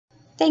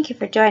Thank you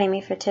for joining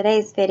me for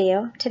today's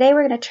video. Today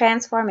we're going to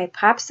transform a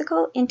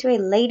popsicle into a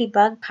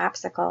ladybug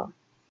popsicle.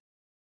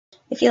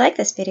 If you like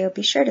this video,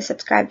 be sure to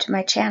subscribe to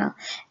my channel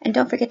and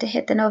don't forget to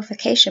hit the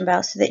notification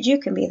bell so that you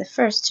can be the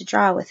first to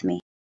draw with me.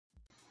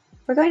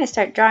 We're going to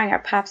start drawing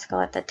our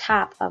popsicle at the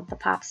top of the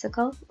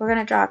popsicle. We're going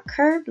to draw a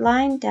curved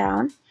line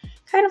down,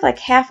 kind of like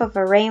half of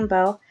a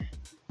rainbow,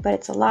 but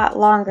it's a lot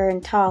longer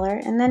and taller,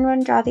 and then we're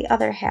going to draw the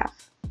other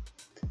half.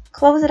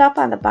 Close it up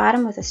on the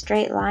bottom with a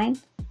straight line.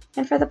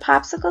 And for the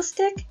popsicle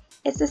stick,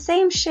 it's the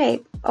same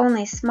shape,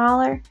 only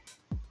smaller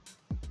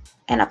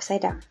and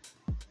upside down.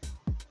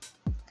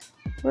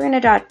 We're going to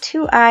draw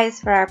two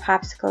eyes for our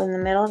popsicle in the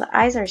middle. The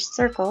eyes are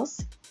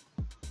circles,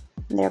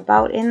 and they're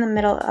about in the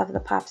middle of the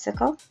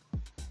popsicle.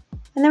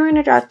 And then we're going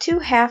to draw two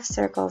half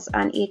circles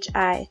on each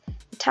eye.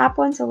 The top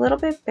one's a little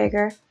bit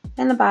bigger,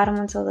 and the bottom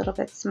one's a little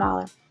bit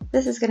smaller.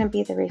 This is going to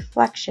be the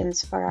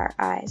reflections for our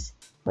eyes,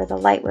 where the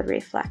light would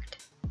reflect.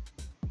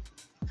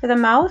 For the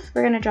mouth,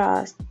 we're going to draw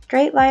a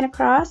straight line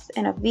across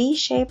and a V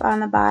shape on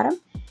the bottom,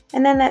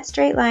 and then that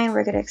straight line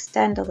we're going to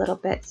extend a little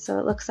bit so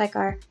it looks like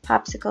our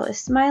popsicle is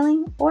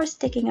smiling or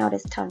sticking out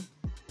his tongue.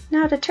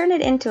 Now to turn it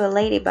into a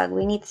ladybug,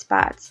 we need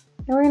spots,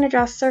 and we're going to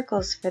draw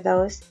circles for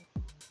those.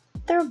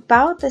 They're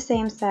about the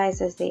same size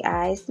as the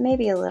eyes,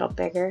 maybe a little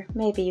bigger.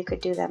 Maybe you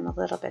could do them a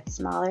little bit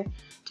smaller.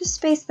 Just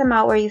space them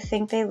out where you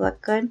think they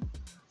look good.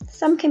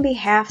 Some can be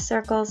half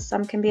circles,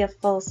 some can be a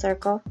full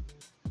circle.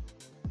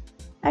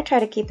 I try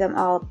to keep them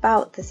all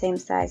about the same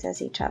size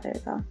as each other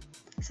though.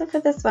 So for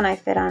this one I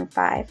fit on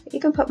 5. You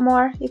can put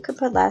more, you can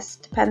put less,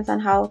 depends on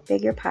how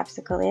big your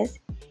popsicle is.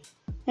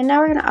 And now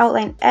we're going to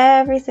outline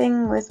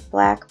everything with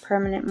black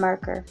permanent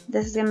marker.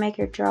 This is going to make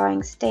your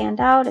drawing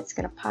stand out, it's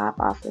going to pop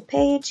off the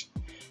page.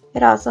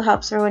 It also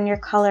helps for when you're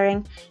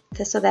coloring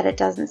so that it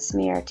doesn't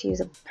smear to use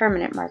a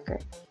permanent marker.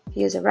 If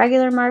you use a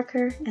regular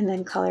marker and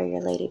then color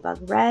your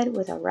ladybug red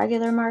with a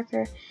regular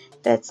marker,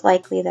 it's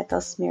likely that they'll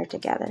smear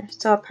together.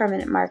 So a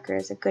permanent marker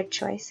is a good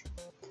choice.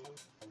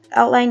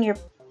 Outline your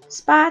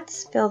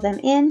spots, fill them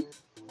in.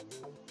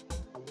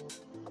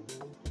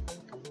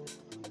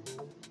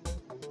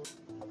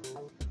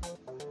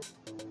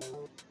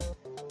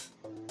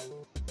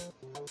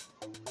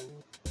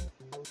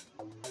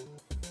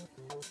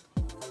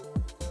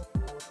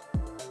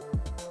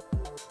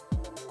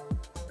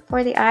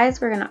 For the eyes,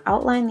 we're going to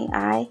outline the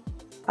eye,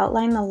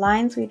 outline the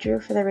lines we drew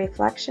for the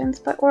reflections,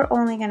 but we're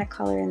only going to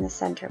color in the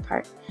center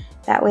part.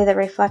 That way the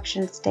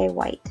reflections stay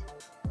white.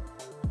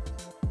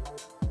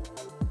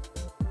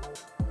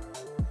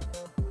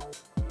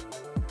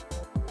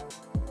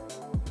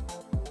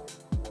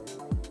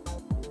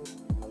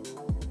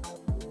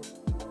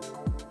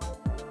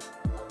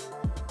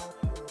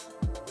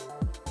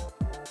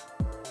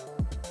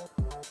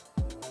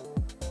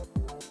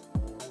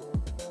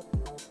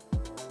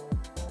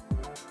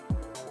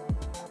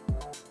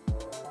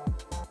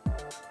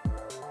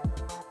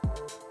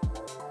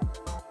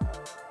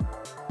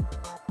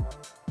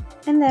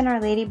 And then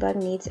our ladybug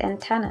needs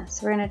antenna.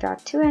 So we're going to draw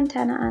 2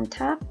 antennae on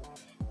top,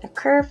 a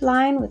curved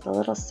line with a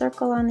little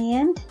circle on the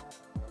end,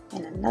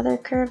 and another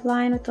curved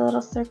line with a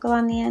little circle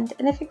on the end.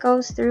 And if it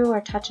goes through or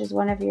touches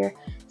one of your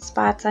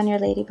spots on your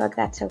ladybug,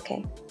 that's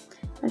okay.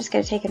 I'm just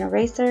going to take an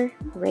eraser,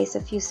 erase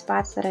a few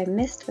spots that I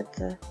missed with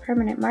the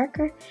permanent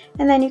marker,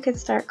 and then you can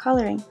start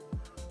coloring.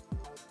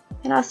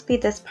 And I'll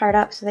speed this part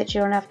up so that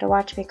you don't have to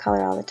watch me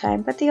color all the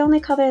time. But the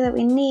only color that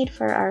we need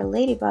for our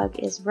ladybug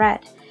is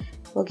red.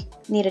 We'll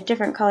need a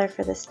different color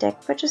for the stick,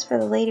 but just for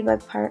the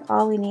ladybug part,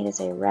 all we need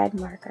is a red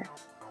marker.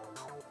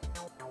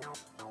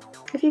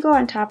 If you go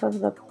on top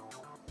of the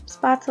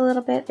spots a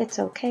little bit, it's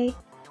okay.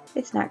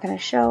 It's not going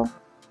to show.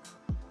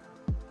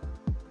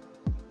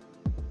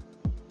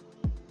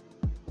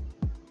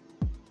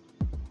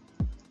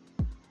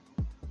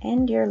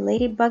 And your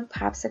ladybug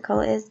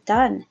popsicle is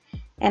done.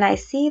 And I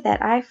see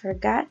that I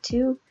forgot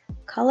to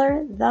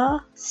color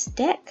the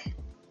stick.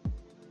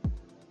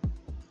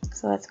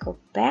 So let's go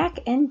back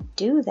and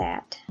do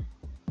that.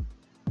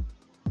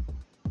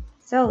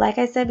 So like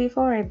I said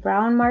before, a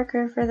brown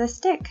marker for the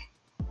stick.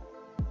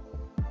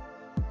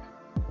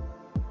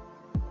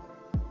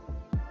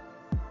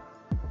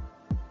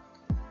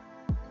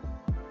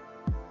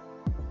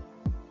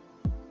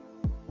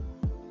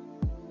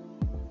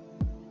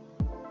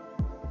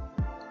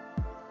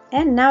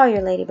 And now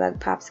your ladybug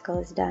popsicle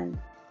is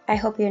done. I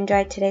hope you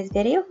enjoyed today's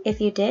video.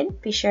 If you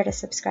did, be sure to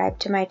subscribe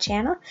to my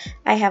channel.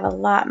 I have a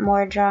lot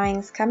more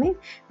drawings coming.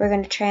 We're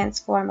going to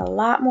transform a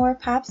lot more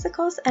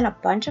popsicles and a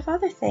bunch of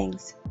other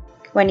things.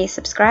 When you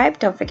subscribe,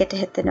 don't forget to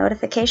hit the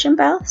notification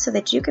bell so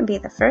that you can be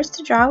the first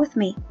to draw with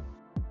me.